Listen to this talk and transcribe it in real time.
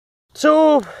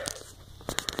YouTube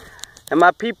and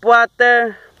my people out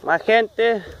there, my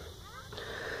gente.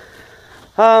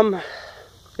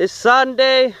 It's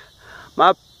Sunday.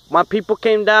 My people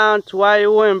came down to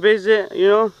Iowa and visit, you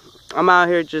know. I'm out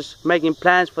here just making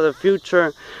plans for the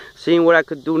future, seeing what I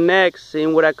could do next,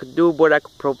 seeing what I could do, what I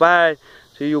could provide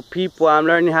to you people. I'm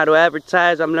learning how to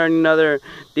advertise. I'm learning other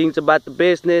things about the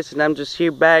business, and I'm just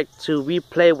here back to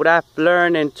replay what I've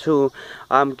learned and to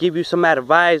give you some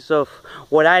advice of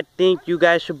what I think you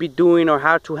guys should be doing or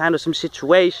how to handle some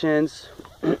situations.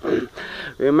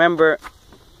 Remember,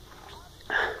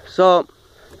 so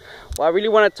what I really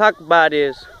want to talk about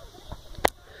is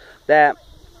that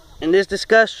in this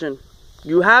discussion,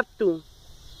 you have to,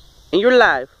 in your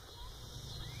life,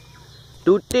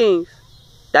 do things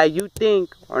that you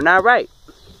think are not right.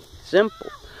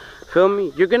 Simple. Feel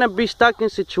me? You're gonna be stuck in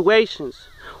situations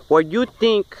where you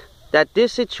think that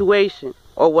this situation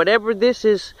or whatever this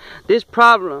is, this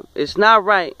problem is not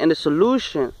right, and the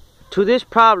solution to this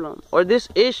problem or this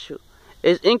issue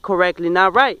is incorrectly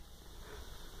not right.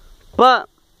 But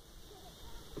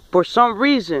for some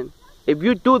reason, if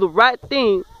you do the right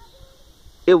thing,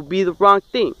 it will be the wrong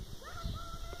thing.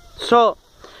 So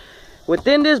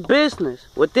within this business,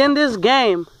 within this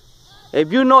game,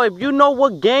 if you know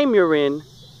what game you're in,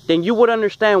 then you would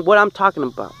understand what I'm talking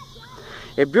about.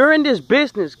 If you're in this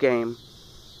business game,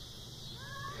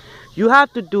 you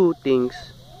have to do things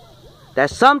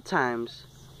that sometimes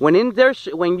when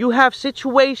you have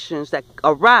situations that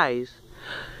arise,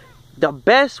 the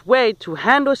best way to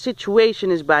handle a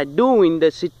situation is by doing the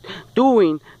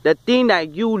thing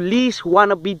that you least want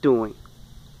to be doing.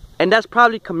 And that's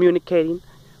probably communicating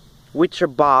with your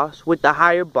boss, with the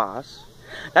higher boss.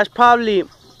 That's probably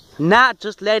not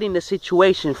just letting the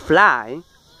situation fly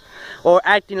or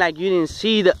acting like you didn't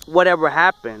see whatever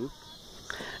happened.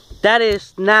 That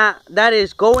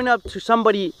is going up to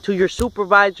somebody, to your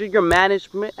supervisor, your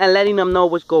management, and letting them know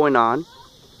what's going on.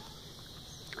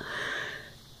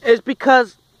 It's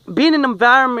because being in an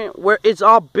environment where it's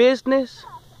all business,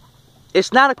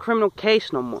 it's not a criminal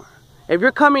case no more. If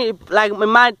you're coming, like in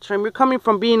my term, you're coming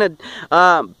from being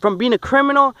a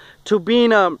criminal to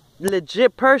being a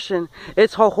legit person,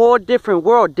 it's a whole different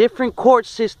world, different court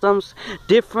systems,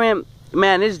 different,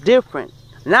 man, it's different.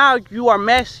 Now you are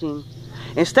messing,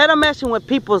 instead of messing with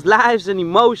people's lives and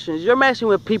emotions, you're messing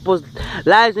with people's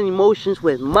lives and emotions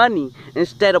with money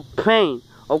instead of pain.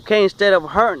 Okay, instead of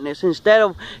hurtness, instead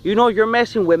of, you're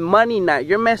messing with money now.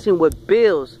 You're messing with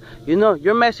bills.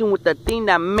 You're messing with the thing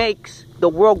that makes the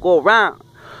world go round.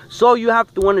 So you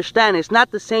have to understand, it's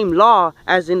not the same law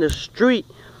as in the street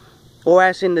or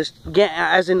as in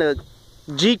the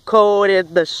G code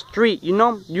at the street.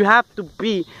 You have to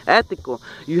be ethical.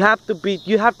 You have to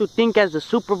think as a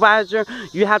supervisor.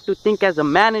 You have to think as a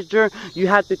manager. You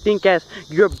have to think as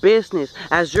your business,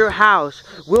 as your house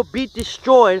will be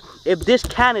destroyed if this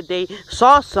candidate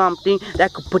saw something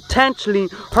that could potentially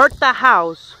hurt the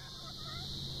house.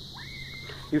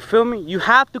 You feel me? You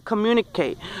have to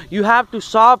communicate. You have to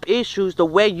solve issues the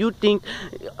way you think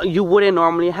you wouldn't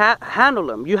normally handle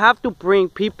them. You have to bring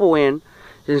people in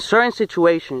certain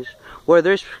situations where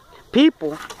there's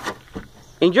people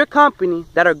in your company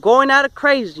that are going out of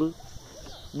crazy.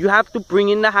 You have to bring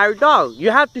in the higher dog.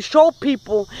 You have to show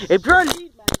people, if you're a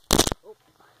lead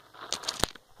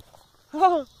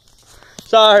man.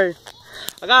 Sorry,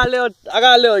 I got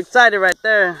a little excited right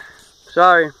there.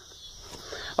 Sorry.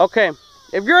 Okay,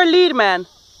 if you're a lead man,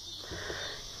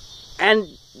 and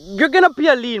you're gonna be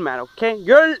a lead man, okay?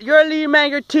 You're a lead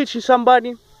man. You're teaching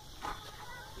somebody,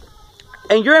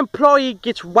 and your employee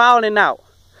gets wilding out.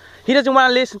 He doesn't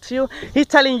want to listen to you. He's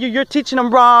telling you you're teaching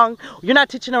them wrong. You're not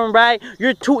teaching them right.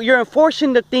 You're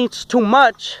enforcing the things too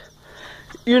much.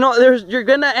 You're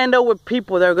gonna end up with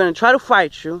people that are gonna try to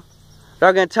fight you.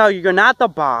 They're gonna tell you you're not the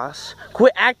boss.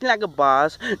 Quit acting like a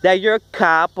boss. That you're a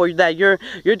cop, or that you're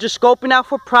just scoping out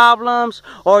for problems,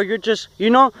 or you're just,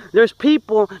 there's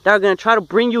people that are gonna try to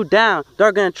bring you down.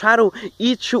 They're gonna try to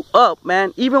eat you up,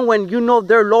 man. Even when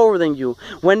they're lower than you.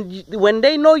 When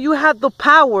they know you have the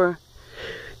power,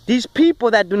 these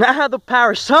people that do not have the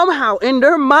power somehow in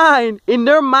their mind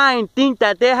think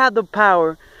that they have the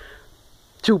power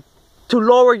to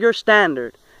lower your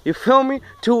standard. You feel me?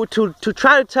 To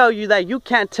try to tell you that you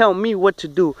can't tell me what to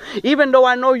do. Even though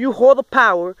I know you hold the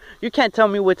power, you can't tell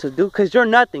me what to do because you're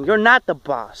nothing. You're not the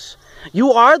boss.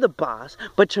 You are the boss,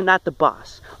 but you're not the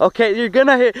boss. Okay? You're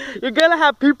gonna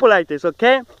have people like this,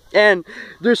 okay? And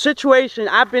there's situations,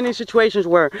 I've been in situations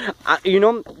where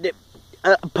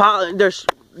there's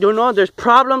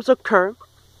problems occur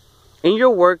in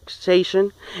your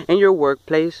workstation, in your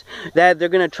workplace, that they're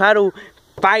gonna try to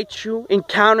fight you,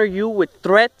 encounter you with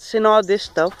threats and all this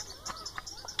stuff.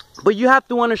 But you have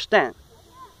to understand.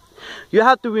 You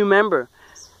have to remember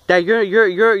that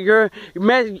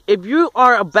if you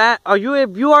are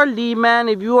if you are lead man,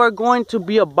 if you are going to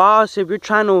be a boss, if you're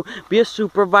trying to be a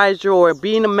supervisor or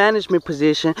be in a management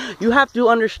position, you have to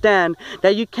understand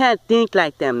that you can't think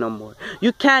like them no more.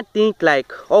 You can't think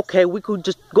like, okay, we could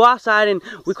just go outside and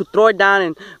we could throw it down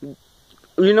and,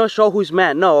 you know, show who's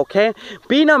man. No, okay?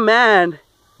 Being a man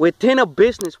within a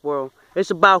business world,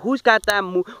 it's about who's got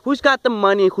the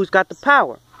money and who's got the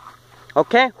power.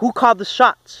 Okay? Who called the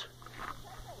shots?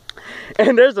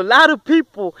 And there's a lot of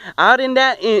people out in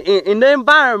that in the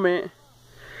environment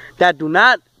that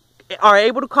are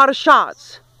able to call the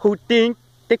shots, who think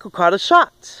they could call the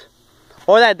shots,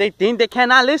 or that they think they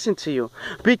cannot listen to you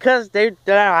because they're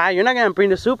like, you're not gonna bring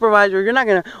the supervisor, you're not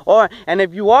gonna, and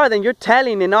if you are, then you're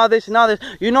telling and all this and all this.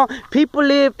 You know, people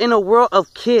live in a world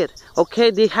of kid.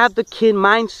 Okay, they have the kid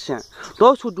mindset.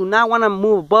 Those who do not want to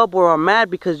move above or are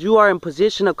mad because you are in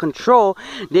position of control,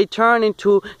 they turn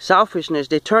into selfishness.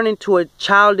 They turn into a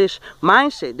childish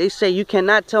mindset. They say, you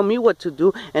cannot tell me what to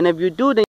do, and if you do, then